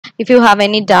If you have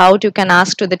any doubt, you can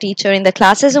ask to the teacher in the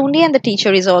classes only, and the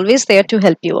teacher is always there to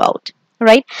help you out,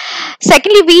 right?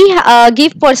 Secondly, we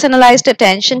give personalized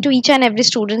attention to each and every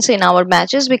students in our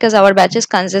batches, because our batches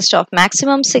consist of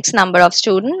maximum 6 number of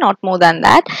students, not more than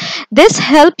that. This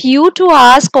help you to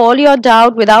ask all your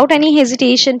doubt without any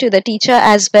hesitation to the teacher,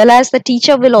 as well as the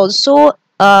teacher will also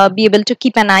be able to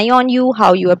keep an eye on you,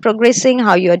 how you are progressing,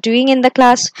 how you are doing in the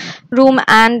classroom,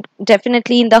 and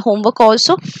definitely in the homework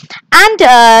also, and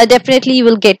definitely you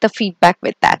will get the feedback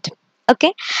with that.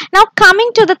 Okay, now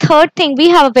coming to the third thing, we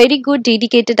have a very good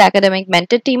dedicated academic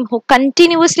mentor team who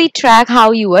continuously track how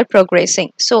you are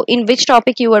progressing. So in which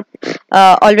topic you are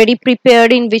already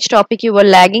prepared, in which topic you were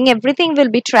lagging, everything will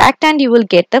be tracked and you will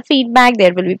get the feedback.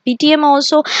 There will be PTM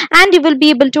also, and you will be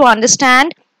able to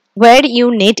understand where you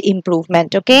need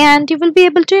improvement, okay, and you will be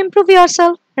able to improve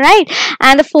yourself, right?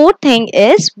 And the fourth thing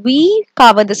is we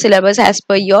cover the syllabus as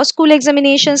per your school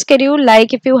examination schedule.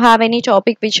 Like if you have any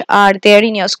topic which are there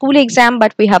in your school exam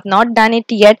but we have not done it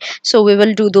yet, so we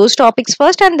will do those topics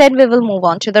first and then we will move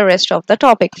on to the rest of the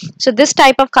topic. So this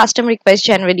type of custom request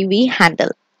generally we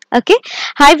handle. Okay,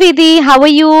 hi Vidhi, how are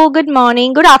you? Good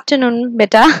morning, good afternoon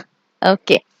beta.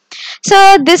 Okay,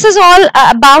 so this is all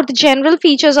about the general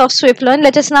features of Swiflearn.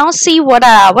 Let us now see what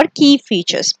are our key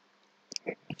features.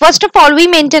 First of all, we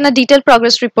maintain a detailed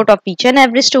progress report of each and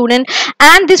every student,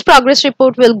 and this progress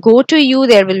report will go to you.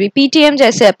 There will be PTM,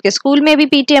 जैसे आपके school में भी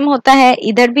PTM होता है,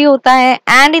 इधर भी होता है,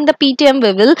 and in the PTM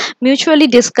we will mutually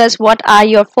discuss what are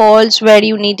your faults, where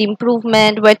you need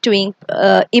improvement, where to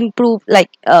improve,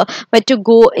 like where to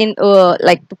go in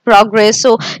like the progress.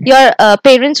 So your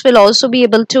parents will also be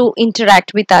able to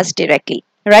interact with us directly,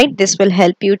 right? This will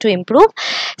help you to improve.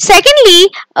 Secondly,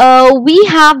 we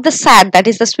have the SAT, that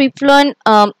is the Swiflearn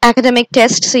academic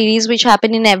test series, which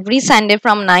happen in every Sunday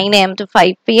from 9 AM to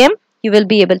 5 PM. You will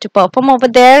be able to perform over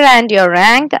there, and your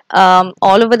rank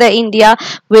all over the India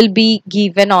will be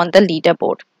given on the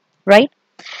leaderboard, right?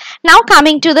 Now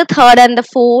coming to the third and the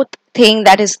fourth thing,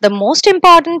 that is the most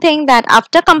important thing, that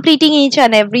after completing each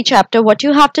and every chapter, what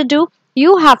you have to do,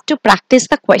 you have to practice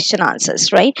the question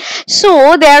answers, right?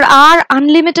 So there are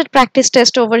unlimited practice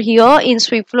tests over here in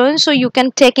Swiflearn, so you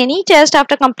can take any test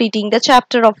after completing the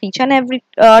chapter of each and every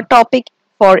topic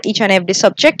for each and every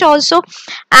subject also,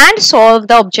 and solve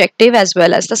the objective as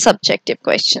well as the subjective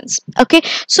questions. Okay,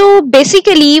 so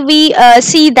basically we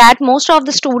see that most of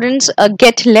the students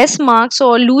get less marks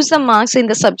or lose the marks in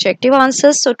the subjective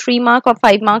answers. So 3 mark or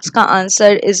 5 marks का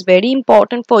answer is very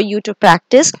important for you to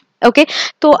practice. Okay,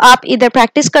 तो आप इधर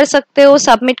practice कर सकते हो,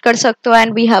 submit कर सकते हो,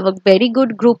 and we have a very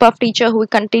good group of teacher who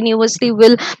continuously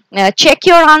will check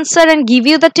your answer and give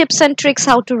you the tips and tricks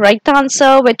how to write the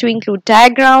answer, where to include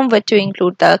diagram, where to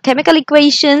include the chemical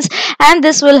equations, and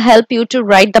this will help you to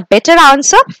write the better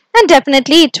answer, and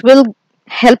definitely it will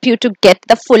help you to get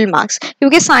the full marks.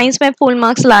 क्योंकि science में full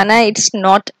marks लाना it's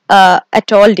not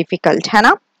at all difficult, है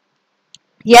ना?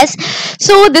 Yes,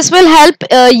 so this will help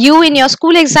you in your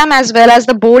school exam as well as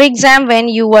the board exam when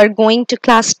you are going to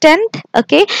class 10th.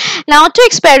 Okay, now to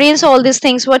experience all these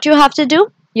things, what you have to do,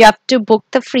 you have to book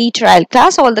the free trial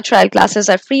class. All the trial classes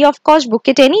are free of cost. Book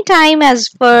it anytime as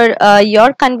per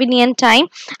your convenient time,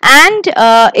 and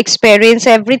experience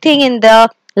everything in the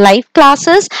live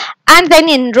classes, and then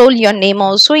enroll your name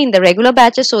also in the regular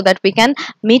batches so that we can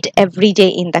meet every day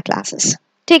in the classes.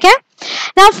 Okay?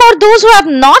 Now for those who have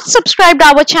not subscribed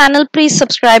our channel, please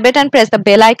subscribe it and press the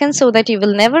bell icon so that you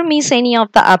will never miss any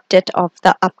of the update of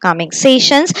the upcoming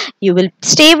sessions. You will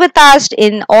stay with us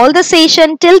in all the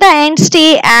session till the end.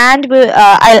 Stay, and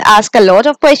I'll ask a lot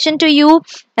of questions to you.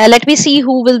 Let me see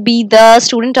who will be the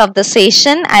student of the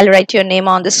session. I'll write your name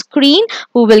on the screen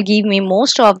who will give me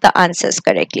most of the answers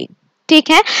correctly.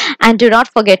 Okay? And do not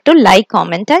forget to like,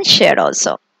 comment and share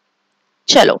also.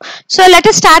 Chalo. So let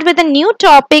us start with a new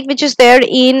topic which is there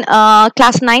in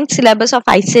class 9th syllabus of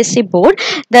ICSE board.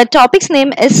 The topic's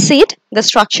name is seed, the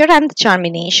structure and the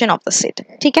germination of the seed.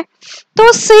 ठीक है?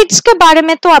 तो seeds के बारे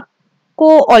में तो आपको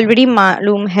already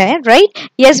मालूम है, right?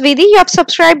 Yes, Vidhi, you have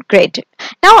subscribed. Great.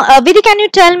 Now, Vidhi, can you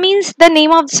tell me the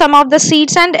name of some of the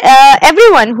seeds, and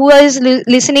everyone who is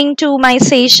listening to my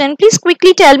session, please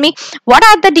quickly tell me what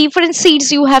are the different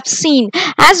seeds you have seen,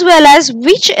 as well as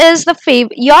which is the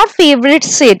your favorite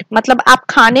seed. मतलब आप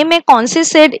खाने में कौन से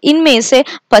seed इनमें से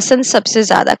पसंद सबसे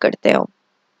ज़्यादा करते हो?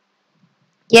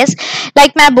 Yes,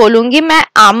 like मैं बोलूँगी मैं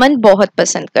almond बहुत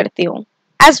पसंद करती हूँ,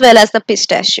 as well as the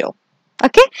pistachio.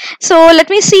 Okay, so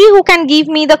let me see who can give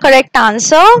me the correct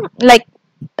answer, like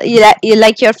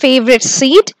your favorite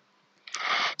seed.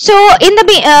 So in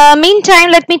the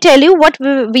meantime, let me tell you what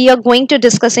we are going to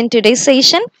discuss in today's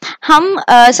session. हम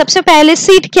सबसे पहले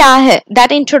seed क्या है?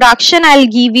 That introduction I'll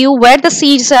give you, where the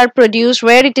seeds are produced,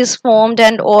 where it is formed,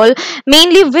 and all.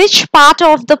 Mainly, which part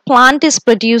of the plant is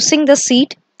producing the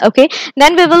seed. Okay,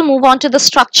 then we will move on to the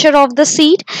structure of the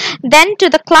seed, then to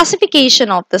the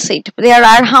classification of the seed. There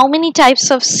are how many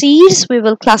types of seeds we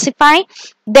will classify.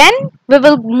 Then we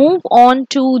will move on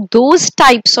to those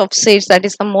types of seeds, that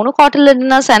is the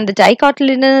monocotyledonous and the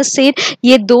dicotyledonous seed.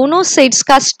 ये दोनों seeds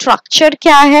का structure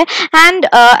क्या है, and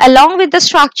along with the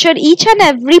structure each and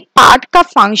every part का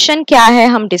function क्या है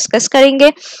हम discuss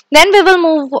करेंगे. Then we will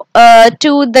move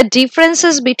to the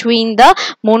differences between the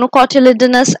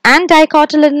monocotyledonous and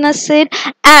dicotyledonous seed,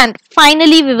 and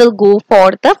finally we will go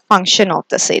for the function of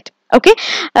the seed. Okay,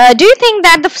 do you think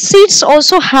that the seeds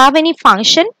also have any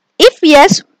function? If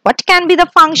yes, what can be the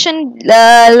function?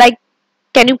 Like,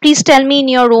 can you please tell me in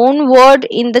your own word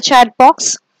in the chat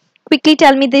box? Quickly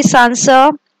tell me this answer.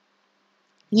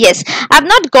 Yes, I've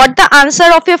not got the answer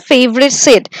of your favorite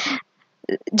seed.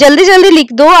 जल्दी जल्दी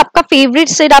लिख दो आपका favorite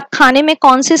seed. आप खाने में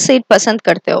कौन सी seed पसंद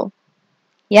करते हो?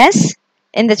 Yes,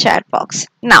 in the chat box.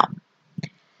 Now,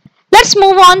 let's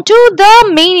move on to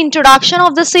the main introduction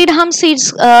of the seed. हम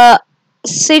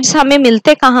seeds हमें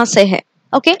मिलते कहाँ से है?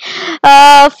 Okay,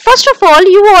 first of all,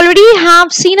 you already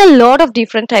have seen a lot of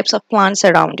different types of plants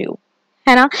around you,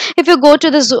 है ना? If you go to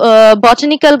the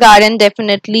botanical garden,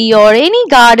 definitely, or any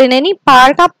garden, any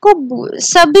park, आपको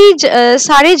सभी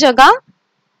सारे जगह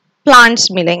plants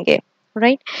मिलेंगे,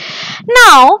 right?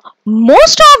 Now,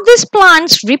 most of these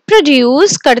plants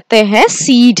reproduce करते हैं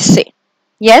seed से.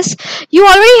 Yes, you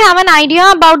already have an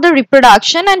idea about the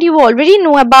reproduction, and you already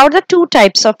know about the two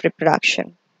types of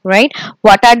reproduction, right?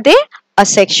 What are they?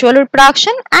 Asexual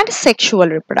reproduction and sexual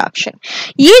reproduction.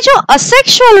 ये जो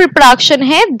asexual reproduction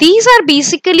है, these are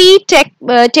basically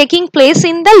taking place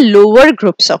in the lower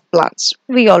groups of plants.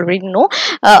 We already know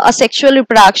asexual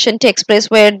reproduction takes place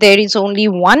where there is only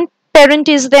one parent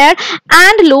is there,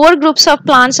 and lower groups of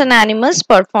plants and animals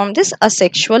perform this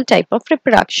asexual type of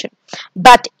reproduction.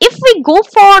 But if we go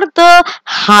for the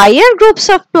higher groups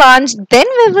of plants, then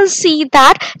we will see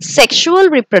that sexual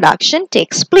reproduction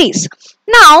takes place.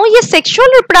 Now, ये sexual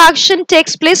reproduction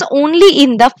takes place only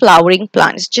in the flowering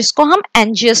plants, जिसको हम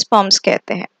angiosperms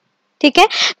कहते हैं. ठीक है,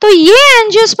 तो ये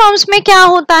angiosperms में क्या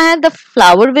होता है? The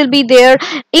flower will be there.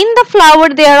 In the flower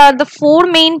there are the four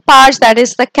main parts, that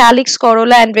is the calyx,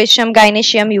 corolla, and rachim.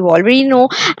 Gynoecium you already know,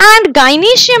 and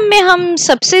gynoecium में हम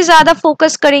सबसे ज़्यादा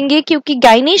focus करेंगे क्योंकि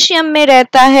gynoecium में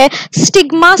रहता है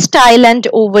stigma, style and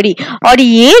ovary. और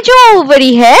ये जो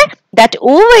ovary है, that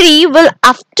ovary will,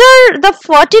 after the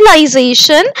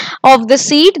fertilization of the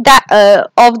seed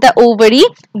of the ovary,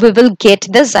 we will get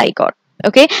the zygote.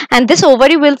 Okay, and this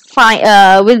ovary will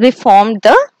be formed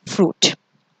the fruit.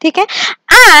 ठीक है,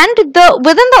 and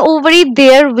within the ovary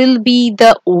there will be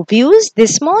the ovules. The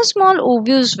small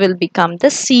ovules will become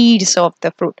the seeds of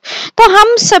the fruit. तो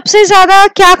हम सबसे ज़्यादा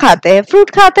क्या खाते हैं?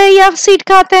 Fruit खाते हैं या seed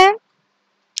खाते हैं?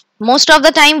 Most of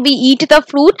the time we eat the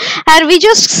fruit and we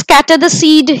just scatter the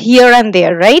seed here and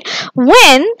there, right?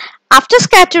 After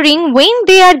scattering, when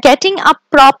they are getting a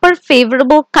proper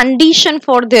favorable condition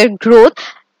for their growth,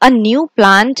 a new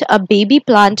plant, a baby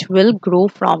plant will grow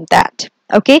from that.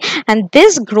 Okay, and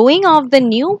this growing of the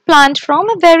new plant from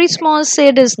a very small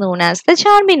seed is known as the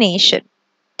germination.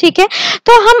 ठीक है,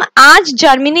 तो हम आज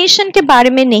germination के बारे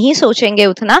में नहीं सोचेंगे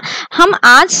उतना. हम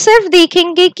आज सिर्फ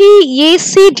देखेंगे कि ये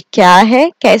सीड क्या है,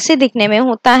 कैसे दिखने में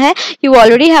होता है. You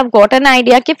already have got an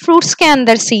idea कि फ्रूट्स के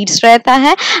अंदर सीड्स रहता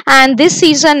है, and this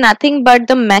seeds are nothing but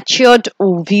the matured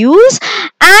ovules.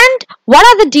 And what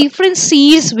are the different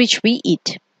seeds which we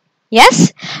eat?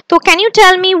 Yes, तो can you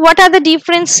tell me what are the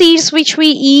different seeds which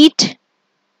we eat?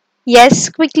 Yes,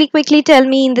 quickly tell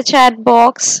me in the chat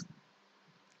box.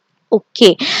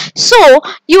 Okay, so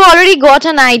you already got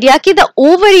an idea that the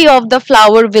ovary of the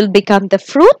flower will become the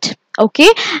fruit. Okay,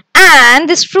 and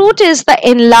this fruit is the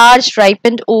enlarged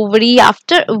ripened ovary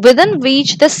within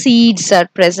which the seeds are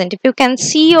present. If you can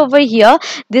see over here,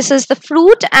 this is the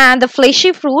fruit and the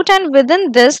fleshy fruit, and within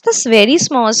this very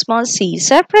small seeds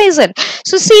are present.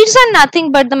 So seeds are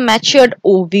nothing but the matured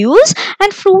ovules,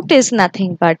 and fruit is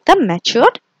nothing but the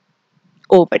matured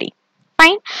ovary.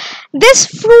 Fine. This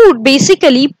fruit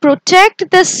basically protect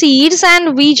the seeds,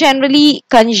 and we generally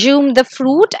consume the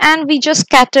fruit and we just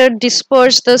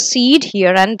disperse the seed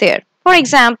here and there. For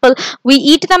example, we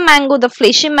eat the mango, the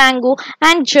fleshy mango,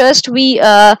 and just we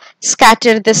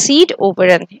scatter the seed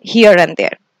over here and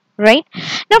there, right?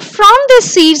 Now from the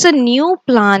seeds a new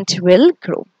plant will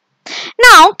grow.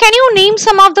 Now, can you name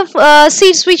some of the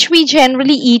seeds which we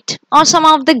generally eat or some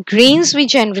of the grains we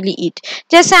generally eat?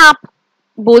 जैसे आप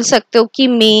बोल सकते हो कि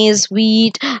maize,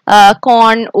 wheat,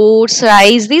 corn, oats,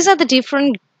 rice. These are the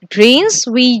different grains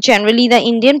we generally the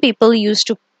Indian people used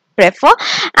to prefer,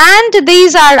 and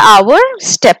these are our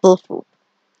staple food.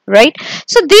 Right,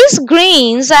 so these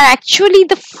grains are actually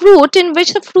the fruit in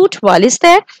which the fruit wall is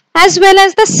there, as well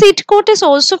as the seed coat is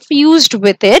also fused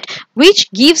with it, which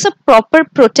gives a proper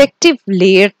protective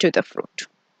layer to the fruit.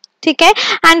 Okay,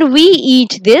 and we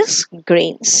eat these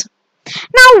grains.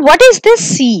 Now, what is this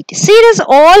seed? Seed is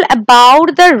all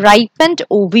about the ripened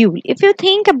ovule. If you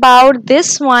think about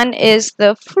this one is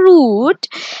the fruit,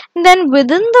 then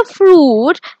within the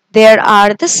fruit there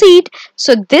are the seed.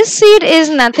 So this seed is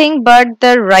nothing but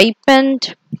the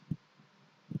ripened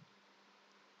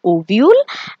ovule,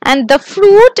 and the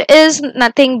fruit is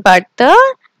nothing but the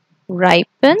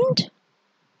ripened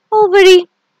ovary.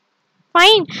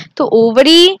 Fine. तो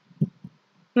ovary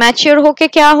mature होके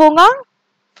क्या होगा?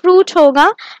 Fruit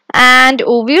होगा, and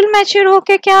ovule mature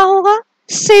होके क्या होगा?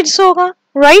 Seeds होगा.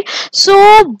 Right, so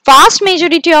vast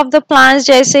majority of the plants,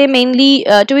 जैसे mainly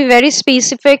to be very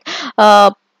specific,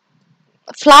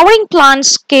 flowering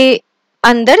plants के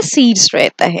अंदर seeds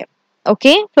रहता है.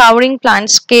 Okay, flowering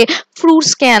plants के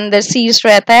fruits के अंदर seeds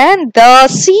रहता है. The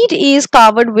seed is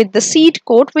covered with the seed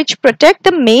coat which protect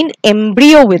the main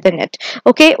embryo within it.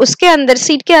 Okay, उसके अंदर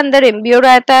seed के अंदर embryo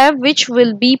रहता है which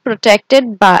will be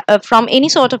protected by from any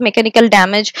sort of mechanical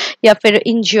damage या फिर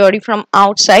injury from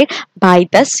outside by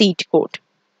the seed coat.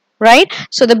 Right,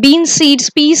 so the bean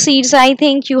seeds, pea seeds, I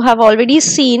think you have already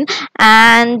seen,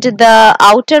 and the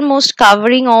outermost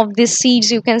covering of these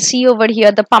seeds you can see over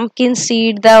here, the pumpkin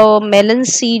seed, the melon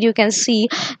seed, you can see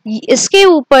इसके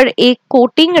ऊपर एक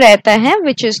coating रहता है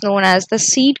which is known as the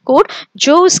seed coat,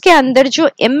 जो उसके अंदर जो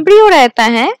embryo रहता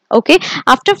है. Okay,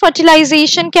 after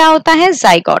fertilization क्या होता है?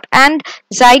 Zygote, and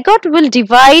zygote will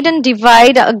divide and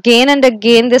divide again and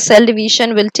again. The cell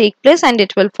division will take place and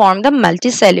it will form the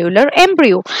multicellular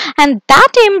embryo, and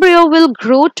that embryo will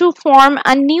grow to form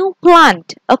a new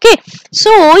plant. Okay,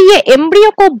 so ये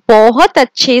embryo को बहुत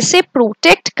अच्छे से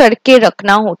protect करके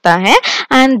रखना होता है,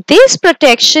 and this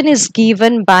protection is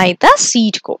given by the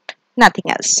seed coat, nothing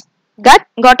else.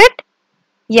 Got it?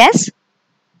 Yes.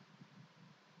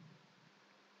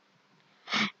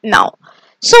 Now,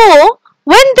 so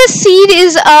when the seed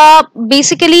is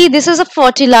basically this is a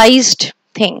fertilized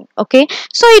thing. Okay,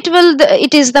 so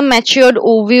it is the matured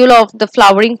ovule of the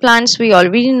flowering plants, we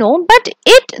already know, but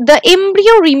the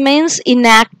embryo remains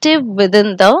inactive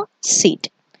within the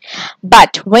seed.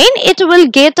 But when it will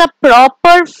get a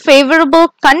proper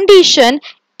favorable condition,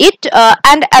 it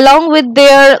and along with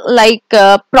their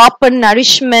proper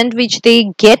nourishment which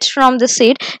they get from the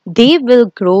seed, they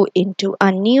will grow into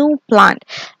a new plant.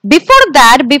 Before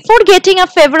that, before getting a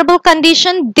favorable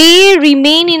condition, they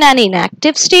remain in an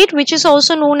inactive state which is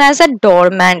also known as a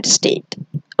dormant state.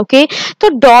 Okay, so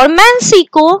dormancy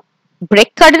को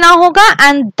break करना होगा,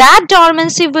 and that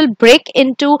dormancy will break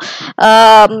into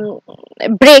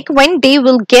break when they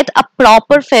will get a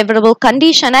proper favorable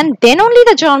condition, and then only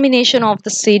the germination of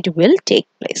the seed will take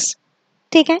place.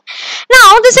 ठीक है.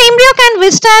 Now this embryo can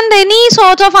withstand any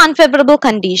sort of unfavorable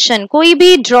condition. कोई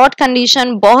भी drought condition,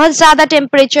 बहुत ज़्यादा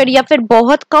temperature या फिर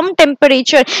बहुत कम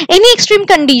temperature, any extreme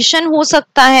condition हो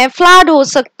सकता है, flood हो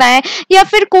सकता है, या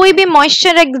फिर कोई भी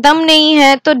moisture एकदम नहीं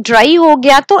है तो dry हो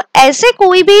गया, तो ऐसे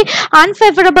कोई भी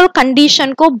unfavorable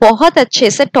condition को बहुत अच्छे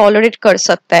से tolerate कर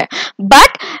सकता है.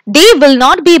 But they will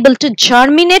not be able to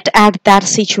germinate at that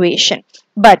situation.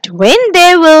 But when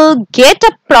they will get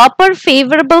a proper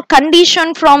favorable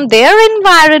condition from their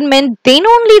environment, then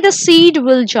only the seed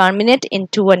will germinate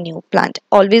into a new plant.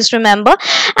 Always remember.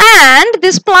 And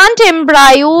this plant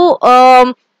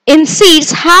embryo in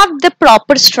seeds have the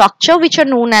proper structure which are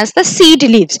known as the seed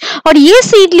leaves. और ये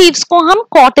seed leaves को हम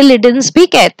cotyledons भी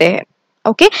कहते हैं.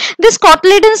 Okay, these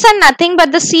cotyledons are nothing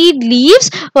but the seed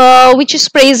leaves which is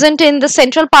present in the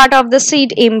central part of the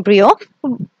seed embryo,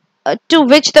 to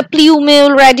which the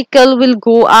plumule radicle will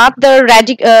go up. The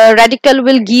radicle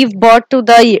will give birth to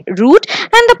the root,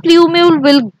 and the plumule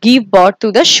will give birth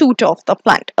to the shoot of the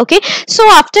plant. Okay, so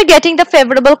after getting the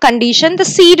favorable condition, the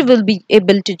seed will be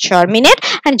able to germinate,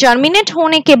 and germinate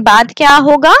होने के बाद क्या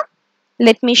होगा?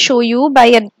 Let me show you by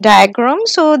a diagram.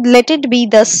 So let it be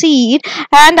the seed,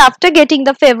 and after getting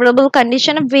the favorable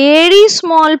condition, a very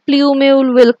small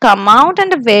plumule will come out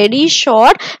and a very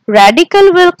short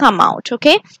radicle will come out.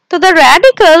 Okay, so the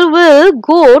radicle will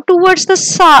go towards the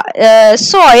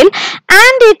soil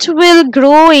and it will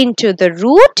grow into the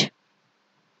root,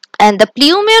 and the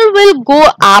plumule will go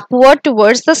upward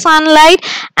towards the sunlight,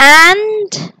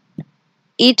 and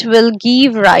it will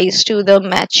give rise to the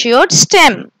matured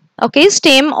stem. Okay,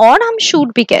 stem और हम shoot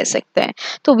भी कह सकते हैं.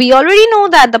 तो we already know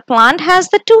that the plant has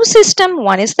the two system.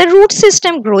 One is the root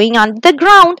system growing under the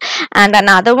ground, and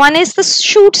another one is the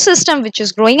shoot system which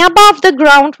is growing above the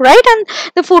ground, right? And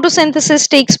the photosynthesis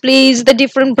takes place. The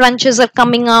different branches are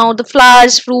coming out. The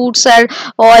flowers, fruits are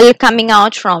all coming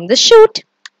out from the shoot.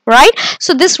 Right,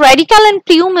 so this radicle and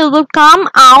plume will come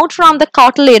out from the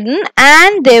cotyledon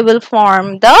and they will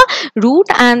form the root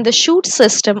and the shoot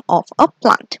system of a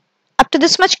plant. Up to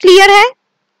this much clear hai?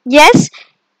 Yes?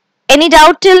 Any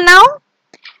doubt till now?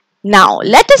 Now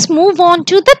let us move on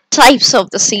to the types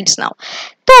of the seeds now.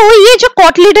 तो ये जो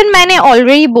cotyledon मैंने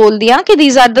already बोल दिया कि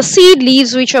these are the seed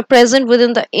leaves which are present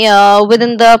within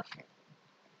the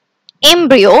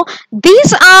embryo.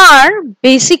 These are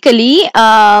basically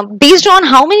based on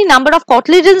how many number of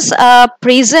cotyledons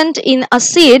present in a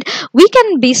seed. We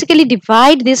can basically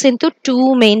divide this into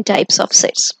two main types of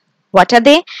seeds. What are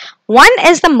they? One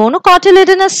is the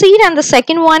monocotyledonous seed and the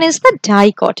second one is the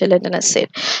dicotyledonous seed.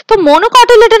 तो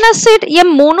monocotyledonous seed ये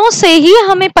mono से ही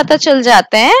हमें पता चल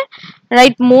जाते हैं,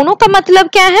 right? Mono का मतलब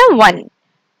क्या है? One,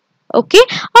 okay?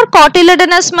 और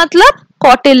cotyledonous मतलब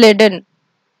cotyledon.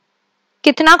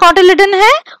 कितना cotyledon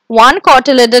है? One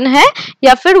cotyledon है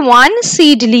या फिर one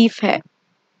seed leaf है.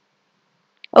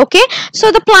 Okay,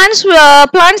 so the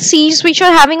plant seeds which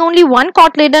are having only one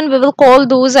cotyledon, we will call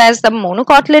those as the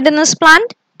monocotyledonous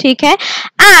plant. ठीक है,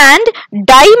 and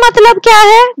di मतलब क्या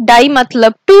है? Di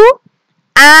मतलब two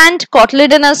and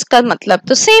cotyledonous का मतलब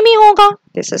तो same ही होगा.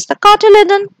 This is the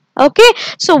cotyledon. Okay,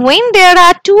 so when there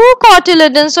are two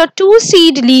cotyledons or two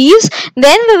seed leaves,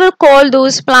 then we will call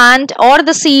those plant or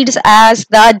the seeds as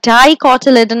the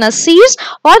dicotyledonous seeds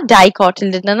or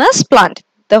dicotyledonous plant.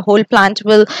 The whole plant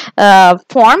will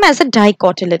form as a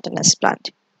dicotyledonous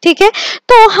plant. ठीक है,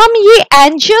 तो हम ये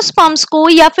angiosperms को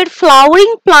या फिर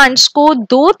flowering plants को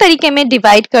दो तरीके में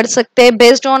डिवाइड कर सकते हैं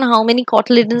based on how many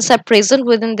cotyledons are present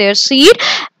within their seed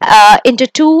into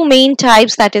two main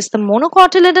types, that is the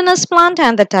monocotyledonous plant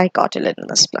and the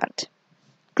dicotyledonous plant.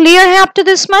 Clear है up to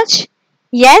this much?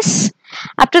 Yes?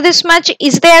 Up to this much,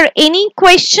 is there any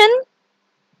question?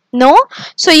 No?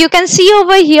 So you can see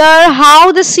over here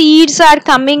how the seeds are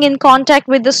coming in contact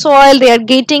with the soil. They are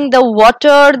getting the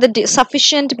water, the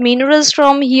sufficient minerals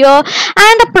from here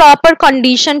and a proper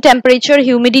condition, temperature,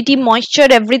 humidity, moisture,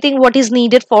 everything what is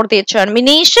needed for their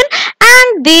germination,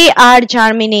 and they are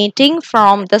germinating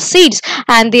from the seeds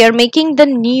and they are making the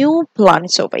new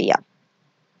plants over here.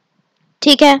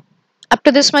 ठीक है? Up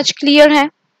to this much clear है?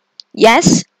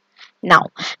 Yes? Now,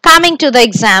 coming to the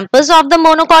examples of the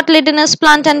monocotyledonous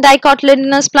plant and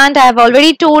dicotyledonous plant, I have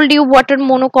already told you what are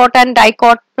monocot and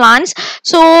dicot plants.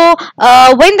 So,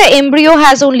 when the embryo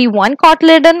has only one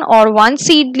cotyledon or one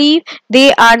seed leaf,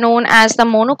 they are known as the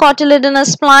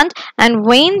monocotyledonous plant. And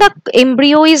when the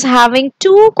embryo is having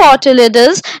two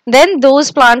cotyledons, then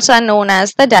those plants are known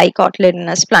as the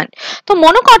dicotyledonous plant. तो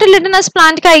monocotyledonous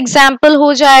plant का example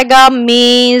हो जाएगा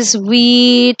maize,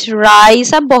 wheat,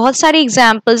 rice. आप बहुत सारे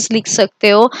examples लिख सकते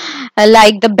हो,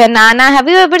 like the banana. Have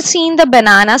you ever seen the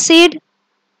banana seed?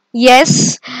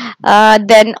 Yes.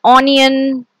 Then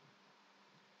onion,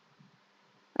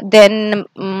 then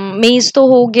maize तो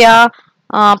हो गया,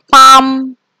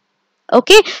 palm.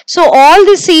 Okay, so all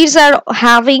the seeds are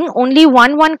having only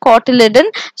one cotyledon,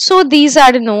 so these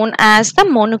are known as the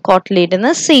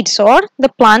monocotyledonous seeds, or the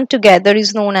plant together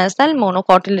is known as the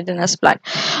monocotyledonous plant.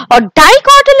 और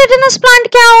dicotyledonous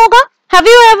plant क्या होगा? Have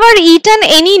you ever eaten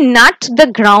any nut, the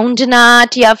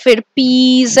groundnut या फिर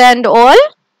peas and all?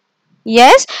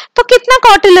 Yes, तो कितना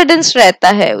cotyledons रहता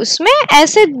है उसमें?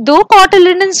 ऐसे दो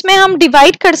cotyledons में हम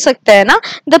divide कर सकते हैं ना.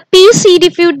 The pea seed,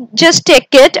 if you just take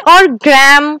it, or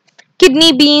gram,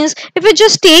 kidney beans, if you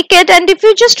just take it and if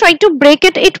you just try to break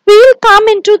it, it will come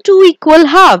into two equal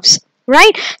halves,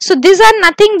 right? So these are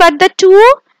nothing but the two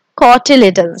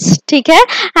cotyledons, ठीक है?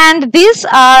 And these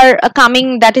are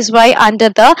coming, that is why under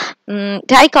the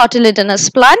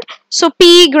dicotyledonous plant. So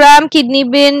pea, gram, kidney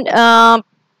bean,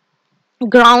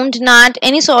 groundnut,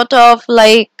 any sort of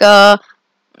like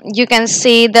you can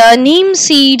say the neem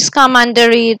seeds come under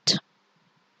it.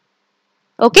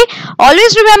 Okay,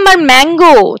 always remember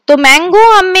mango. तो mango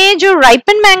हमें जो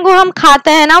ripened mango हम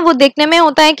खाते हैं ना, वो देखने में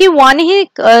होता है कि one ही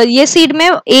ये सीड में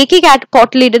एक ही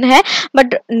cotyledon है,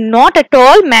 but not at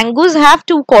all. Mangoes have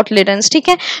two cotyledons. ठीक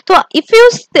है, तो if you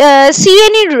see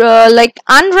any like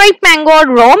unripe mango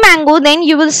or raw mango, then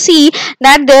you will see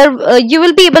that there you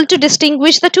will be able to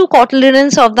distinguish the two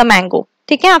cotyledons of the mango.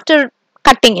 ठीक है, after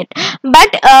cutting it.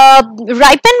 But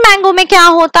ripened mango में क्या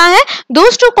होता है,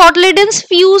 those two cotyledons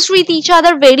fuse with each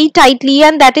other very tightly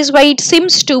and that is why it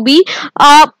seems to be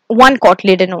one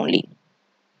cotyledon only.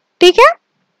 ठीक है?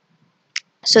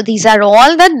 So these are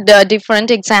all the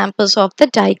different examples of the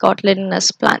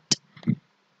dicotyledonous plant.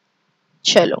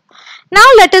 Chalo. Now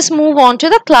let us move on to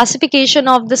the classification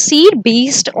of the seed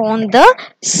based on the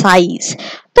size.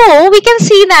 So we can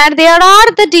see that there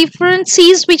are the different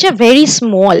seeds which are very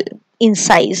small in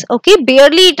size, okay,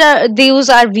 barely those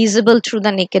are visible through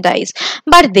the naked eyes,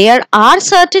 but there are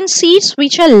certain seeds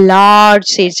which are large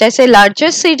seeds. जैसे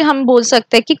largest seed हम बोल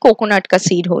सकते हैं कि coconut का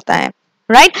seed होता है,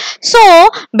 right? So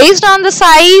based on the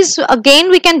size,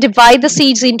 again we can divide the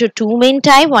seeds into two main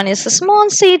type. One is the small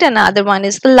seed and another one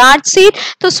is the large seed.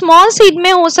 तो small seed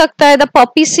में हो सकता है the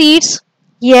poppy seeds,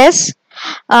 yes.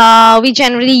 We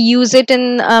generally use it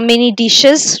in many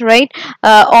dishes, right?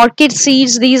 Orchid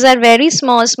seeds, these are very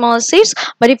small seeds.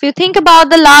 But if you think about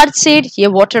the large seed,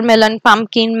 ये watermelon,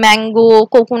 pumpkin, mango,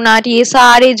 coconut, ये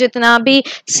सारे जितना भी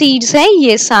seeds हैं,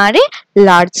 ये सारे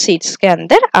large seeds के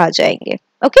अंदर आ जाएंगे.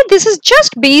 Okay, this is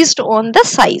just based on the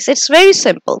size. It's very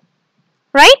simple.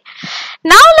 Right?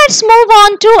 Now let's move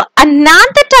on to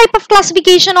another type of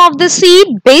classification of the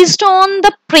seed based on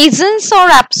the presence or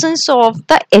absence of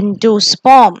the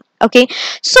endosperm. Okay,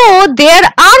 so there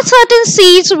are certain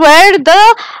seeds where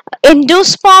the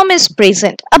endosperm is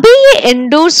present. अभी ये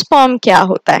endosperm क्या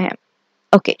होता है?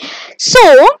 Okay, so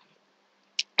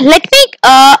let me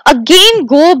again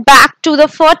go back to the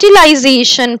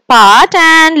fertilization part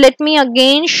and let me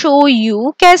again show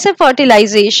you कैसे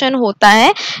fertilization होता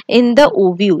है in the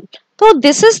ovule. So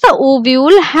this is the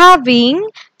ovule having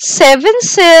 7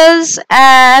 cells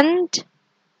and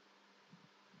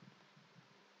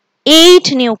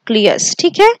 8 nucleus.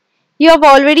 ठीक है? You have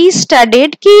already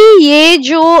studied कि ये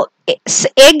जो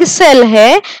egg cell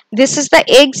है, this is the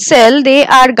egg cell, they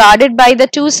are guarded by the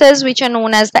 2 cells which are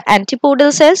known as the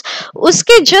antipodal cells.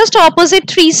 उसके just opposite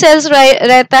 3 cells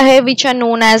रहता है which are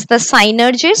known as the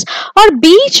synergids, और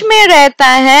बीच में रहता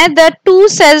है the 2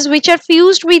 cells which are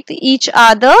fused with each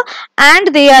other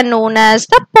and they are known as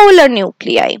the polar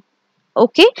nuclei.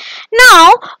 Okay,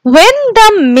 now when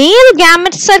the male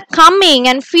gametes are coming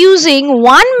and fusing,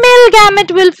 one male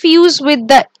gamete will fuse with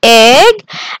the egg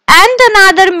and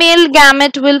another male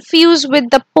gamete will fuse with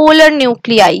the polar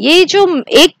nuclei. ये जो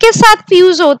एक के साथ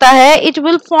fuse होता है, it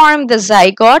will form the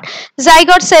zygote.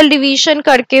 Zygote cell division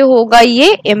करके होगा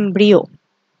ये embryo.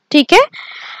 ठीक है?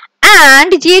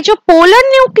 And ये जो polar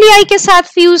nuclei के साथ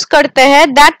fuse करते हैं,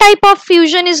 that type of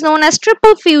fusion is known as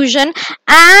triple fusion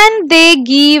and they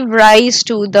give rise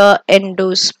to the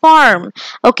endosperm.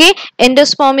 Okay,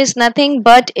 endosperm is nothing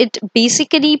but it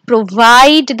basically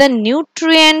provide the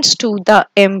nutrients to the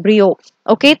embryo.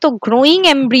 Okay, तो growing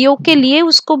embryo के लिए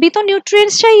उसको भी तो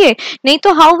nutrients चाहिए, नहीं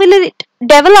तो how will it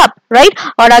develop, right?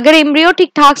 और अगर embryo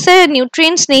ठीक ठाक से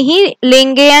nutrients नहीं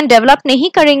लेंगे and develop नहीं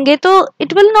करेंगे तो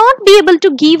it will not be able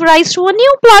to give rise to a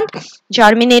new plant.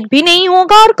 Germinate भी नहीं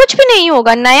होगा और कुछ भी नहीं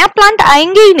होगा, नया plant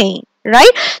आएंगे ही नहीं.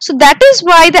 Right? So that is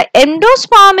why the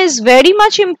endosperm is very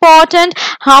much important.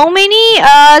 How many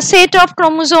set of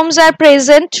chromosomes are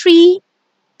present? 3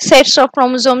 sets of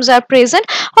chromosomes are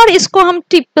present और इसको हम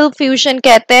triple fusion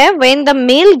कहते हैं when the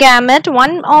male gamete,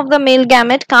 one of the male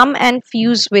gamete come and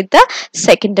fuse with the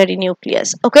secondary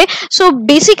nucleus. Okay, so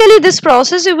basically this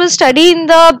process you will study in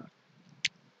the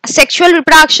sexual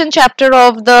reproduction chapter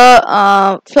of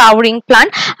the flowering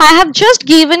plant. I have just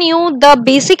given you the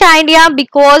basic idea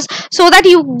because so that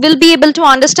you will be able to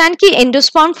understand कि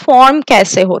endosperm form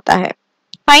कैसे होता है.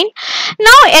 Fine.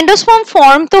 Now endosperm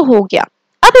form तो हो गया.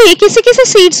 अब ये किसी किसी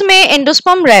सीड्स में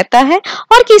एंडोस्पर्म रहता है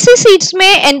और किसी सीड्स में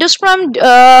एंडोस्पर्म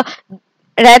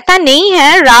रहता नहीं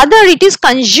है, rather it is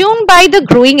consumed by the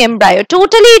growing embryo.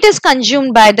 Totally it is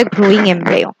consumed by the growing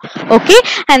embryo. Okay,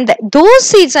 and those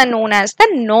seeds are known as the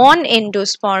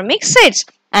non-endospermic seeds.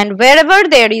 And wherever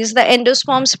there is the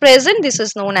endosperms present, this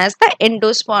is known as the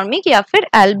endospermic या फिर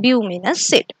albuminous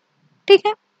seed. ठीक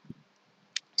है?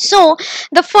 So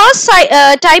the first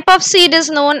type of seed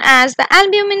is known as the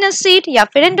albuminous seed या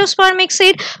फिर endospermic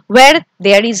seed, where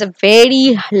there is a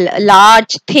very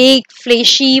large, thick,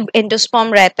 fleshy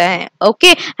endosperm रहता है.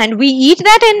 Okay, and we eat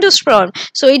that endosperm,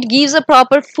 so it gives a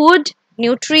proper food,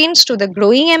 nutrients to the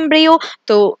growing embryo.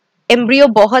 तो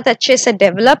embryo बहुत अच्छे से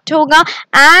developed होगा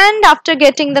and after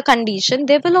getting the condition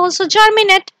they will also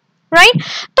germinate. Right?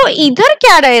 तो इधर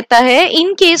क्या रहता है? In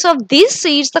case of these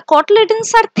seeds, the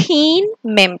cotyledons are thin,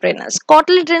 membranous.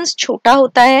 Cotyledons छोटा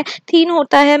होता है, thin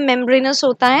होता है, membranous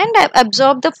होता है, and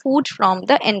absorb the food from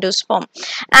the endosperm,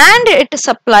 and it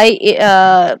supply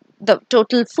the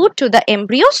total food to the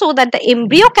embryo so that the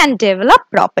embryo can develop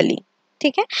properly.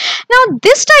 ठीक है. Now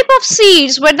this type of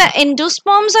seeds where the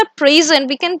endosperms are present,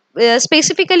 we can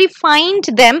specifically find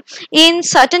them in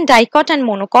certain dicot and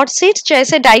monocot seeds.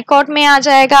 जैसे dicot में आ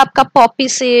जाएगा आपका poppy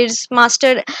seeds,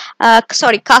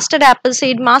 custard apple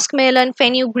seed, muskmelon,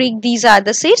 fenugreek, these are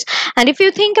the seeds. And if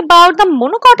you think about the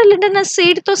monocotyledonous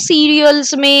seed, तो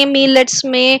cereals में, millets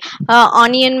में,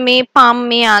 onion में, palm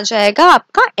में आ जाएगा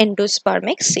आपका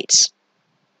endospermic seeds.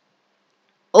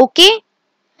 Okay.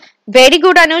 Very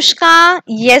good, Anushka.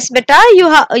 Yes, beta,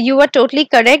 you are totally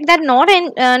correct that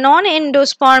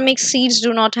non-endospermic seeds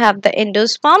do not have the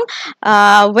endosperm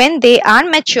when they are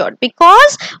matured,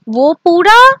 because वो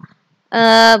पूरा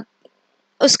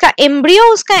उसका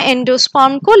embryo उसका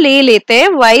endosperm को ले लेते हैं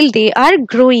while they are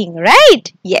growing,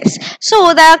 right? Yes.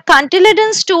 So the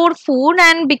cotyledons store food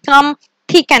and become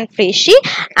thick and fleshy,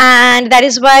 and that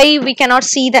is why we cannot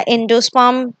see the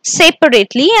endosperm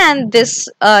separately, and this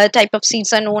type of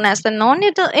seeds are known as the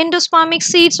non-endospermic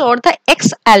seeds or the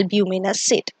X-albuminous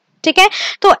seed. ठीक है,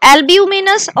 तो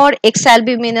albuminous और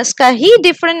X-albuminous का ही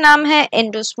different नाम है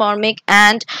endospermic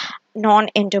and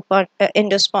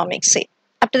non-endospermic seed.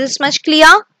 Up to this much clear?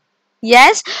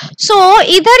 Yes. So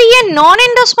इधर ये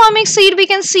non-endospermic seed we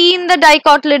can see in the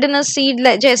dicotyledonous seed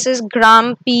जैसे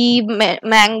gram, pea,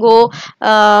 mango,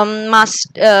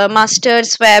 mustard,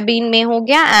 soybean में हो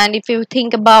गया. And if you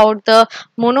think about the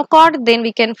monocot, then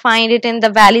we can find it in the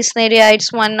Vallisneria.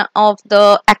 It's one of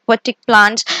the aquatic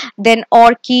plants. Then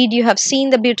orchid, you have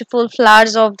seen the beautiful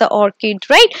flowers of the orchid,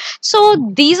 right?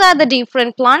 So these are the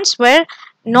different plants where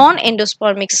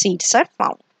non-endospermic seeds are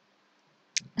found.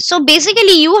 So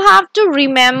basically you have to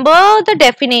remember the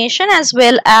definition as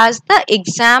well as the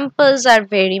examples are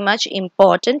very much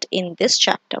important in this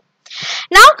chapter.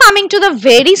 Now coming to the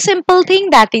very simple thing,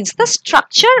 that is the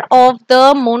structure of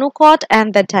the monocot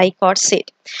and the dicot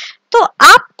seed. तो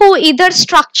आपको इधर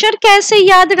structure कैसे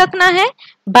याद रखना है?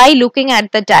 By looking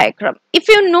at the diagram. If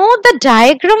you know the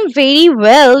diagram very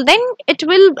well, then it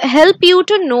will help you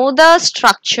to know the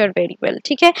structure very well.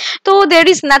 ठीक है? तो there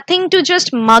is nothing to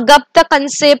just mug up the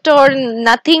concept or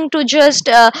nothing to just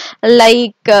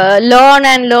learn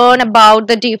about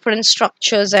the different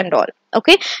structures and all.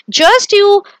 Okay, just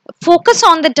you focus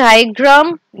on the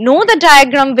diagram, know the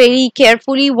diagram very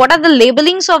carefully. What are the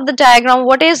labelings of the diagram?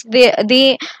 What is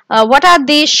what are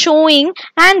they showing?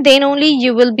 And then only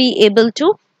you will be able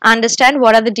to understand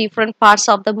what are the different parts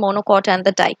of the monocot and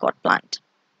the dicot plant,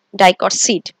 dicot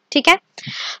seed. ठीक है?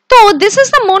 So this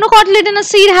is the monocotyledonous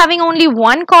seed having only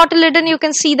one cotyledon. You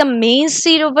can see the maize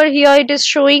seed over here. It is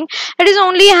showing. It is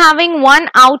only having one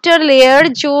outer layer.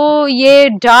 जो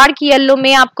ये dark yellow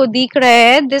में आपको दिख रहा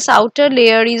है. This outer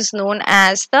layer is known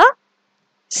as the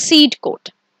seed coat.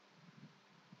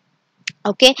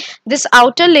 Okay, this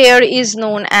outer layer is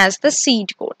known as the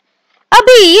seed coat.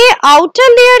 अभी ये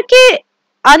outer layer के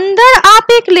अंदर आप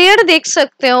एक लेयर देख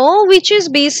सकते हो which is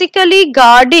basically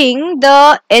guarding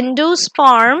the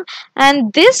endosperm,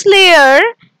 and this layer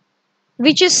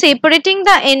which is separating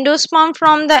the endosperm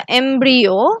from the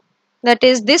embryo, that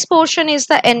is this portion is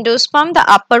the endosperm, the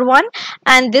upper one,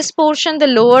 and this portion, the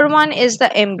lower one, is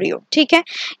the embryo. ठीक है,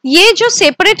 ये जो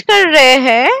separate कर रहे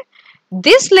हैं,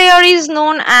 this layer is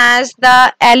known as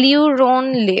the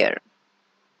aleuron layer.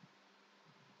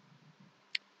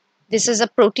 This is a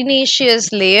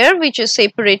proteinaceous layer which is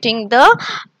separating the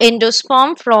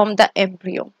endosperm from the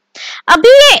embryo. अभी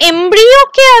ये embryo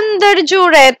के अंदर जो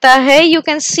रहता है, you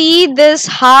can see this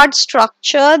hard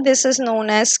structure. This is known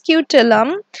as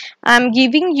scutellum. I'm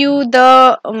giving you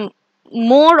the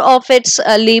more of its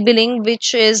labeling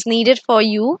which is needed for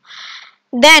you.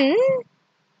 Then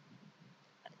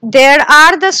there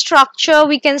are the structure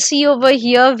we can see over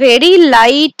here. Very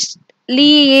lightly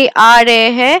ये आ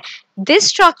रहे हैं. This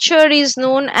structure is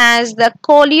known as the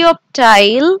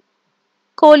coleoptile.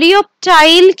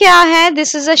 Coleoptile क्या है?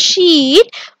 This is a sheet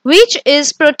which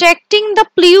is protecting the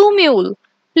plumule.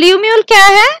 Plumule क्या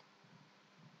है?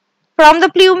 From the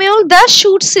plumule, the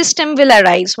shoot system will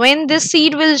arise. When this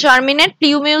seed will germinate,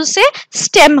 plumule से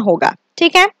stem होगा.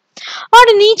 ठीक है?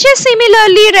 और नीचे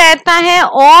similarly रहता है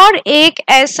और एक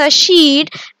ऐसा sheet.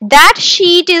 That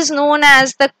sheet is known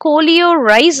as the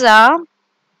coleorhiza.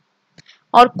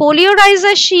 Or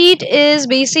coleorhiza sheet is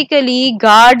basically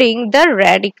guarding the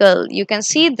radicle. You can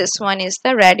see this one is the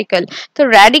radicle. The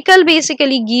radicle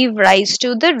basically give rise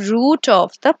to the root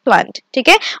of the plant. ठीक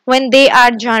है? When they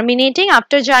are germinating,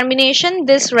 after germination,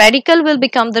 this radicle will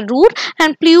become the root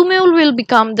and plumule will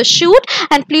become the shoot.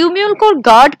 And plumule को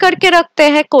guard करके रखते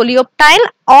हैं coleoptile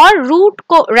और root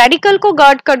को radicle को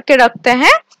guard करके रखते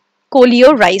हैं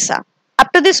coleorhiza.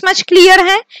 Up to this much clear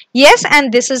hai? Yes,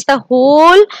 and this is the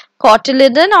whole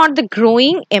cotyledon or the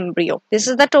growing embryo. This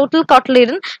is the total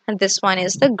cotyledon and this one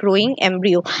is the growing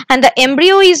embryo. And the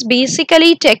embryo is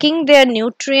basically taking their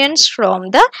nutrients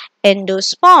from the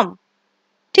endosperm.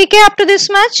 ठीक है, up to this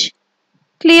much?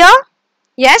 Clear?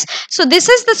 Yes. So this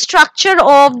is the structure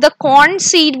of the corn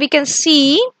seed. We can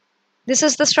see this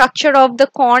is the structure of the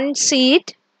corn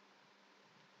seed.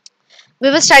 We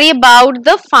will study about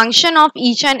the function of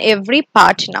each and every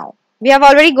part now. We have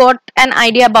already got an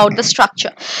idea about the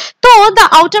structure. So the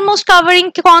outermost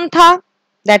covering kaun tha?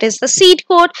 That is the seed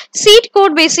coat. Seed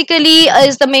coat basically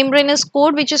is the membranous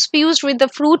coat which is fused with the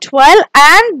fruit whorl,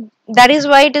 and that is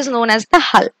why it is known as the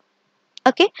hull.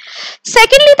 Okay.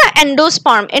 Secondly, the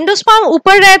endosperm. Endosperm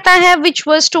ऊपर रहता है, which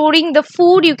was storing the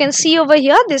food. You can see over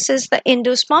here. This is the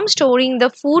endosperm storing the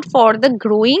food for the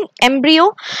growing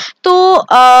embryo. तो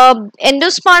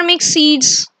endospermic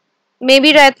seeds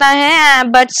maybe रहता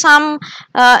है, but some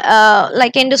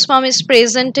like endosperm is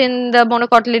present in the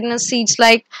monocotyledonous seeds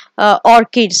like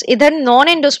orchids. इधर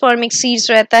non-endospermic seeds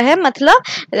रहता है.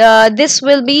 मतलब this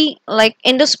will be like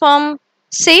endosperm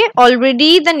say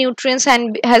already the nutrients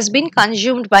has been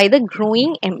consumed by the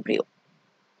growing embryo.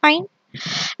 Fine.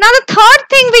 Now the third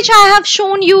thing which I have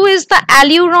shown you is the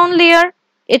aleuron layer.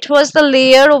 It was the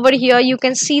layer over here. You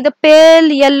can see the pale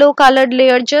yellow colored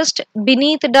layer just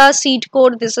beneath the seed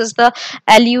coat. This is the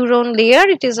aleuron layer.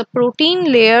 It is a protein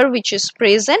layer which is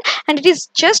present and it is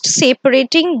just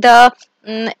separating the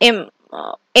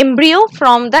embryo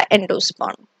from the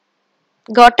endosperm.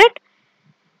 Got it?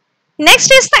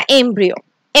 Next is the embryo.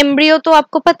 Embryo तो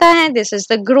आपको पता है, this is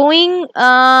the growing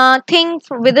thing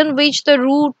within which the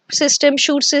root system,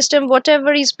 shoot system,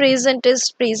 whatever is present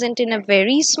in a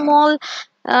very small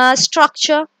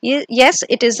structure. Yes,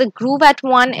 it is a groove at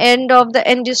one end of the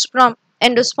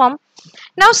endosperm.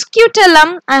 Now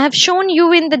scutellum, I have shown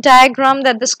you in the diagram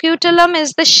that the scutellum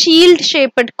is the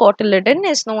shield-shaped cotyledon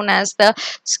is known as the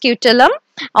scutellum.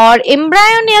 और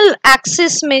embryonal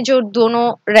axis में जो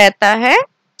दोनों रहता है,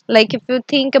 like if you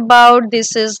think about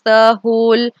this is the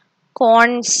whole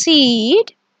corn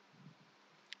seed,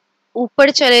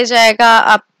 ऊपर चले जाएगा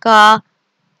आपका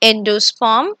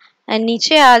endosperm and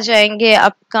नीचे आ जाएंगे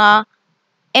आपका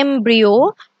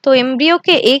embryo. तो embryo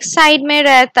के एक साइड में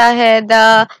रहता है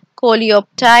the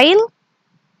coleoptile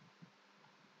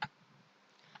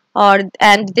और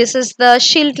and this is the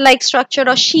shield like structure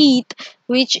or sheath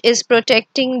which is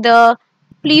protecting the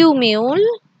plumule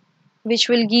which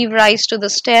will give rise to the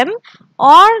stem.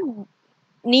 और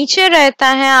नीचे रहता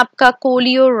है आपका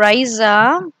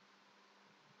coleorhiza.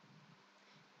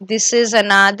 This is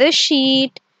another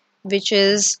sheet which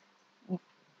is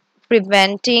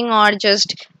preventing or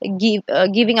just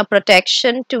giving a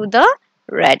protection to the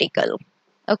radicle.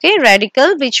 Okay,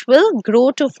 radicle which will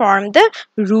grow to form the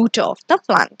root of the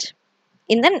plant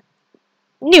in the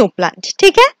new plant.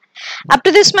 ठीक है? Up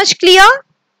to this much clear?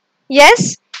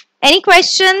 Yes? Any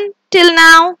question till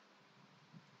now?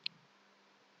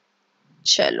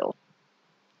 Chalo.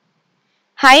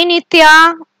 Hi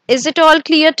Nitya, is it all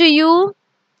clear to you?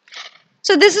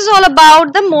 So this is all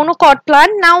about the monocot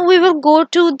plant. Now we will go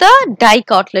to the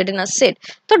dicotyledonous seed.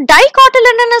 So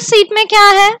dicotyledonous seed में क्या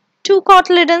है? Two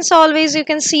cotyledons always you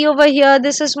can see over here.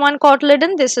 This is one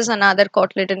cotyledon, this is another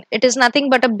cotyledon. It is nothing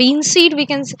but a bean seed. We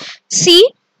can see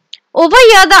over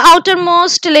here the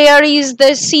outermost layer is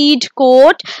the seed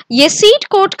coat. ये seed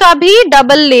coat का भी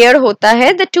double layer होता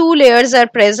है. The two layers are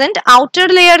present. Outer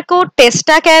layer को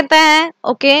testa कहते हैं.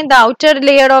 Okay, the outer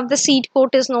layer of the seed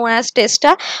coat is known as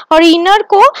testa और inner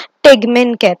को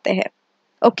tegmen कहते हैं.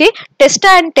 Okay, testa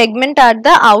and tegment are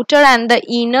the outer and the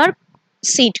inner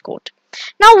seed coat.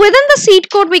 Now within the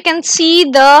seed coat we can see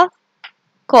the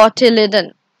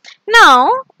cotyledon.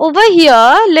 Now over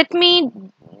here let me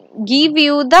give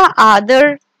you the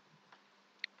other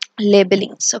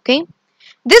labelings. Okay,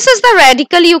 this is the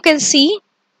radicle. You can see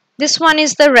this one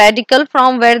is the radicle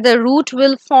from where the root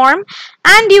will form,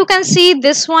 and you can see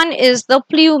this one is the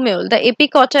plumule. The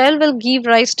epicotyle will give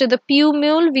rise to the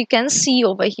plumule. We can see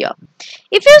over here.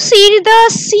 If you see the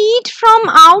seed from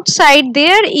outside,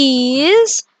 there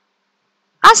is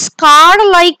a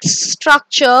scar-like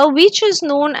structure which is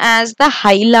known as the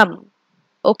hilum.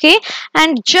 Okay,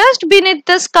 and just beneath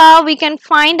the scar we can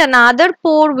find another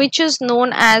pore which is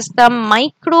known as the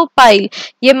micropyle.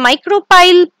 ये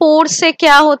micropyle pore से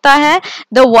क्या होता है?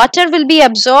 The water will be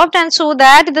absorbed and so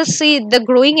that the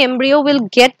growing embryo will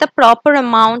get the proper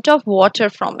amount of water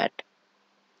from it.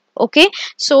 Okay,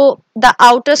 so the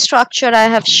outer structure I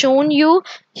have shown you.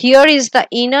 Here is the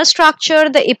inner structure,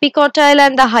 the epicotyle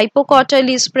and the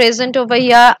hypocotyle is present over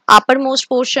here. Uppermost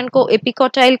portion को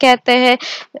epicotyle कहते हैं,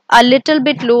 a little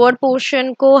bit lower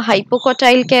portion को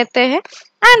hypocotyle कहते हैं,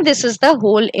 and this is the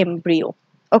whole embryo.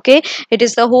 Okay, it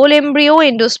is the whole embryo.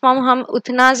 Endosperm हम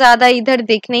उतना ज्यादा इधर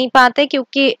देख नहीं पाते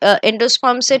क्योंकि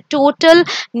एंडोस्पर्म से टोटल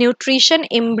न्यूट्रिशन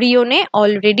एम्ब्रियो ने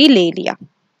ऑलरेडी ले लिया.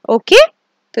 ओके,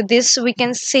 तो this we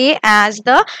can say as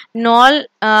the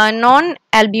non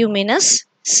albuminous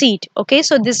seed. Okay,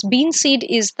 so this bean seed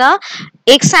is the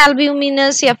ex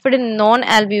albuminous या फिर non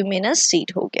albuminous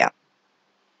seed हो गया.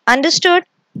 Understood?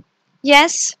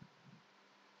 Yes.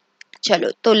 चलो,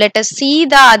 तो let us see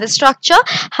the other structure.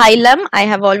 Hilum, I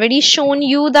have already shown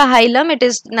you the hilum. It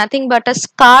is nothing but a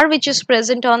scar which is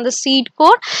present on the seed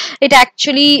core. It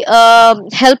actually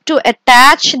help to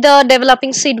attach the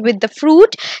developing seed with the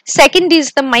fruit. Second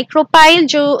is the micropyle,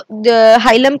 जो the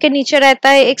hilum के नीचे रहता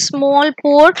है एक small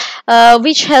pore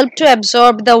which help to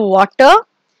absorb the water.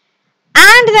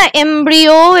 And the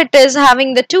embryo, it is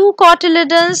having the two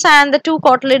cotyledons, and the two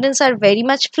cotyledons are very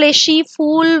much fleshy,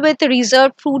 full with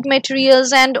reserved food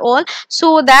materials and all,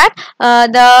 so that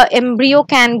the embryo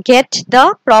can get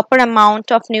the proper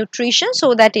amount of nutrition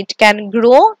so that it can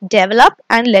grow, develop,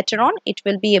 and later on it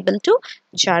will be able to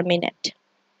germinate.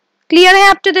 Clear है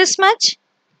up to this much?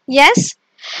 Yes.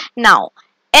 Now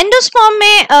endosperm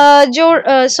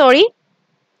में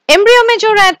embryo में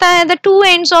जो रहता है, the two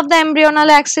ends of the embryonal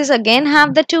axis again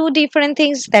have the two different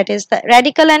things, that is the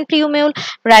radicle and plumule.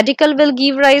 Radicle will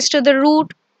give rise to the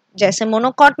root जैसे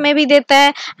monocot में भी देता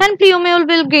है, and plumule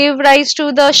will give rise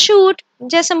to the shoot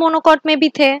जैसे monocot में भी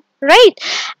थे, right?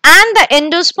 And the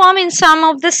endosperm, in some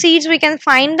of the seeds we can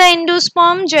find the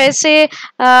endosperm जैसे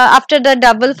after the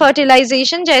double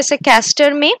fertilization जैसे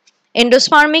castor में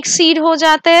endospermic seed हो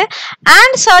जाते हैं,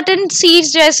 and certain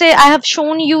seeds जैसे I have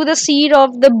shown you the seed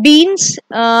of the beans,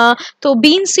 तो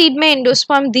bean seed में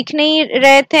endosperm दिख नहीं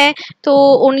रहे थे, तो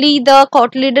only the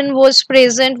cotyledon was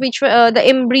present, which the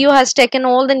embryo has taken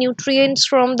all the nutrients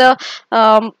from the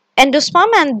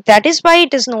endosperm, and that is why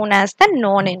it is known as the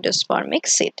non-endospermic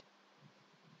seed.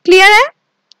 Clear है?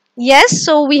 Yes,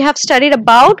 so we have studied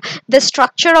about the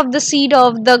structure of the seed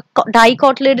of the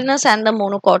dicotyledonous and the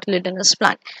monocotyledonous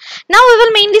plant. Now we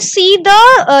will mainly see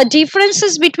the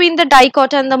differences between the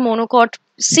dicot and the monocot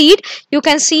seed. You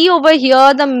can see over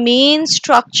here the main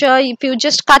structure. If you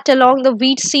just cut along the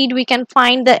wheat seed, we can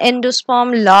find the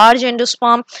endosperm, large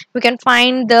endosperm. We can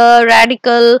find the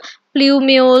radicle,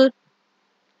 plumule,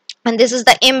 and this is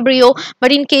the embryo.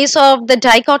 But in case of the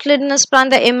dicotyledonous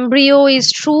plant, the embryo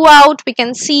is throughout. We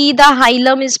can see the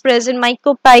hilum is present,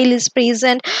 micropyle is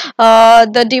present,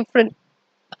 the different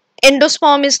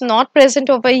endosperm is not present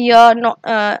over here. No,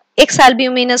 ex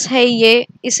albuminous है ये,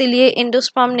 इसीलिए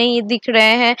endosperm नहीं दिख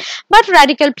रहे हैं. But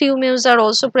radical plumes are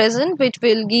also present, which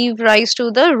will give rise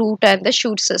to the root and the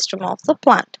shoot system of the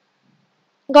plant.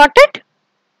 Got it?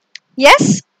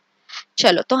 Yes.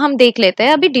 चलो, तो हम देख लेते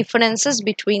हैं अभी differences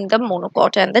between the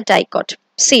monocot and the dicot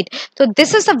seed. So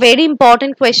this is a very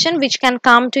important question which can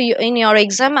come to you in your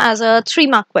exam as a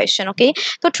 3-mark question. Okay,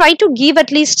 so try to give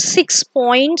at least 6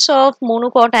 points of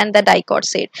monocot and the dicot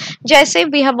seed. जैसे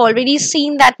we have already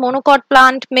seen that monocot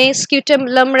plant में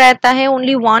scutellum रहता है,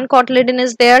 only 1 cotyledon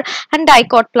is there, and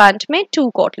dicot plant में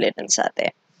 2 cotyledons आते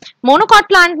हैं. Monocot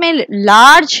plant में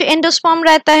large endosperm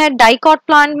रहता है, डाइकॉट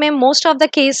प्लांट में most of the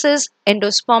cases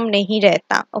endosperm नहीं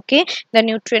रहता. Okay, the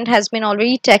nutrient has been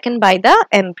already taken by the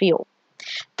embryo.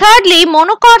 Thirdly,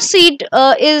 monocot seed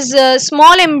is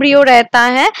small embryo रहता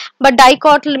है, but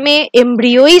dicot में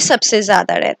embryo ही सबसे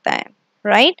ज्यादा रहता है,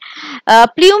 right?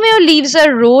 Plumule leaves are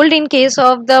rolled in case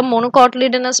of the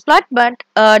monocotyledonous plant, but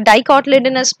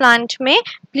dicotyledonous plant में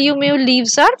plumule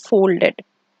leaves are folded.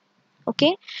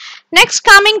 Okay. Next,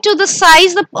 coming to the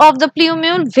size of the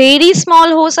plumule, very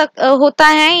small होता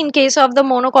है in case of the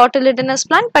monocotyledonous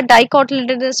plant, but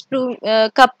dicotyledonous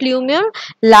का plumule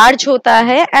large होता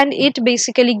है, and it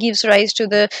basically gives rise to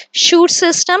the shoot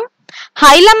system.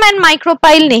 Hilum and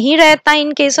micropyle नहीं रहता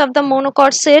in case of the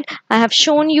monocot seed. I have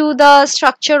shown you the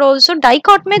structure also.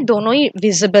 Dicot में दोनों ही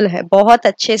visible है, बहुत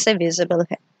अच्छे से visible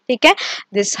है. ठीक है,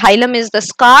 this hilum is the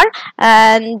scar,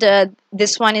 and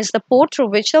this one is the pore through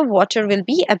which the water will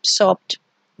be absorbed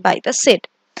by the seed.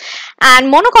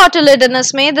 And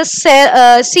monocotyledonous में the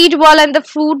seed wall and the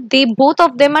fruit, they both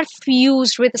of them are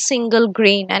fused with a single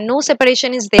grain and no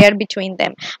separation is there between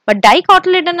them. But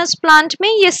dicotyledonous plant में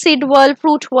ये seed wall,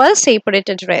 fruit wall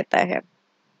separated रहता है.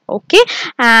 Okay,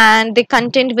 and they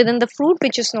contained within the fruit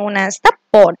which is known as the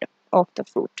pod of the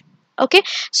fruit. Okay,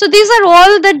 so these are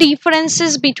all the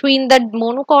differences between the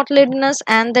monocotyledonous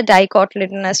and the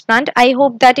dicotyledonous plant. I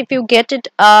hope that if you get it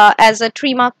as a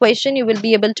 3-mark question, you will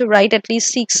be able to write at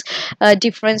least 6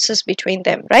 differences between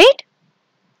them, right?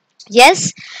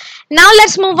 Yes. Now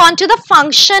let's move on to the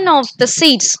function of the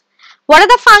seeds. What are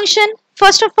the function?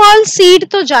 First of all, seed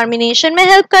to germination में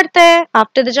help करते हैं.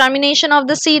 After the germination of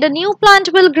the seed, a new plant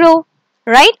will grow,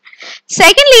 right?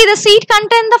 Secondly, the seed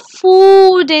contain the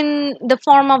food in the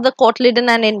form of the cotyledon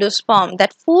and endosperm.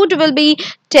 That food will be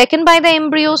taken by the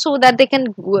embryo so that they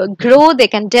can grow, they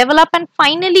can develop, and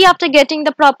finally, after getting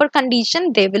the proper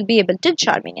condition, they will be able to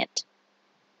germinate.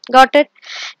 Got it?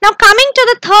 Now coming to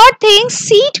the third thing,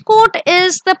 seed coat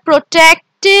is the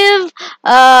protective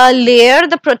layer,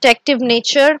 the protective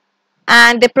nature,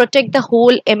 and they protect the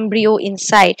whole embryo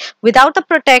inside. Without the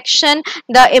protection,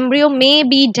 the embryo may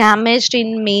be damaged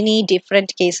in many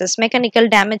different cases. Mechanical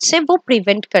damage से वो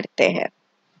prevent करते हैं.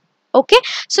 Okay,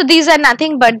 so these are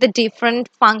nothing but the different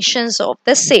functions of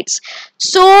the seeds.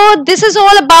 So this is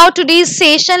all about today's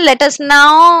session. Let us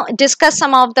now discuss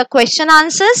some of the question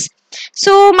answers.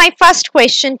 So my first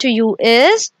question to you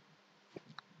is,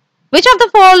 which of the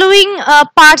following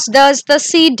parts does the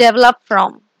seed develop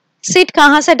from? Seed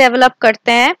कहाँ से develop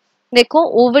करते हैं? देखो,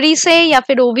 ovary से या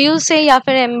फिर ovule से या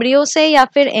फिर embryo से या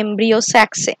फिर embryo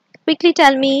sac से. Quickly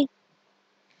tell me.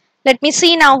 Let me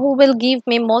see now who will give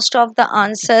me most of the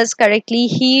answers correctly.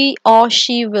 He or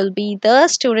she will be the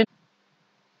student.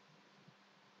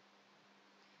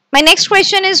 My next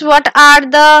question is, what are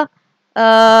the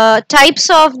types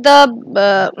of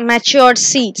the matured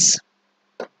seeds?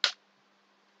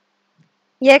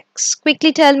 Yes,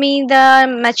 quickly tell me the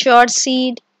matured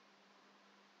seed.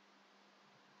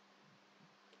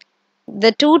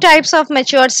 The two types of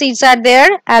matured seeds are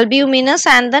there, albuminous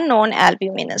and the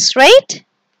non-albuminous, right?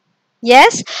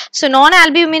 Yes, so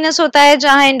non-albuminous होता है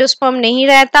जहाँ endosperm नहीं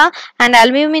रहता, and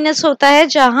albuminous होता है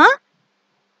जहाँ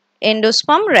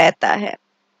endosperm रहता है.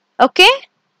 Okay?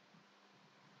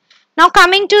 Now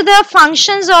coming to the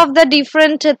functions of the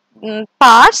different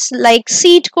parts, like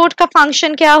seed coat का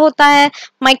function क्या होता है?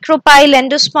 Micropyle,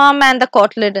 endosperm and the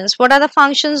cotyledons. What are the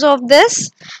functions of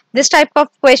this? This type of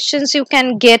questions you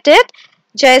can get it.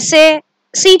 जैसे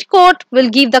seed coat will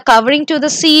give the covering to the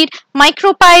seed.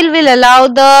 Micropyle will allow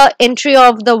the entry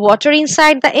of the water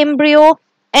inside the embryo.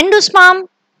 Endosperm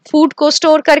food को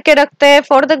store करके रखते हैं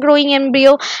for the growing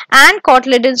embryo, and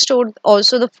cotyledon store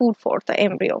also the food for the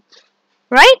embryo,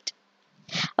 right?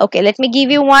 Okay, let me give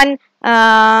you one.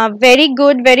 Very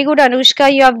good,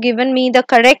 Anushka, you have given me the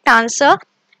correct answer.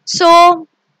 So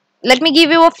let me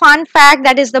give you a fun fact,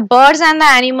 that is the birds and the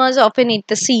animals often eat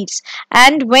the seeds,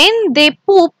 and when they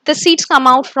poop, the seeds come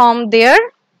out from their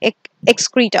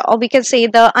excreta, or we can say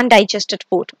the undigested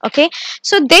food. Okay,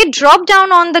 so they drop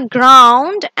down on the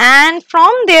ground, and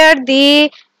from there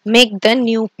they make the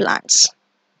new plants.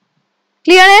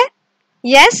 Clear hai?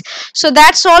 Yes, so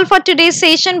that's all for today's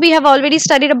session. We have already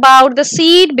studied about the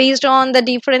seed. Based on the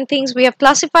different things, we have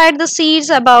classified the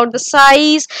seeds about the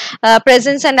size,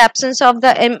 presence and absence of the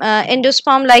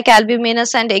endosperm, like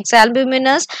albuminous and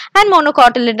exalbuminous, and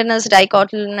monocotyledonous,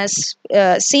 dicotyledonous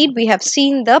seed. We have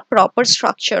seen the proper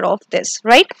structure of this,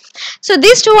 right? So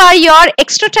these two are your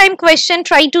extra time question.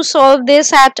 Try to solve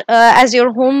this at as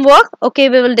your homework. Okay,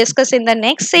 we will discuss in the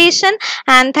next session,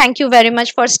 and thank you very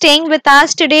much for staying with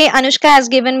us today. Anushka has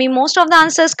given me most of the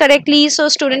answers correctly, so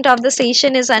student of the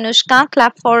session is Anushka.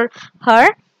 Clap for her,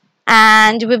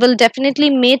 and we will definitely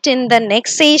meet in the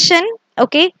next session.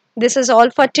 Okay, this is all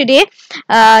for today.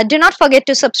 Do not forget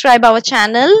to subscribe our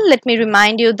channel. Let me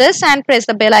remind you this, and press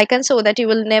the bell icon so that you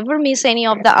will never miss any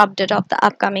of the update of the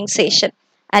upcoming session.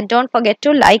 And don't forget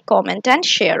to like, comment and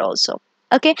share also.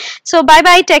 Okay, so bye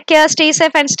bye, take care, stay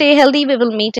safe and stay healthy. We will meet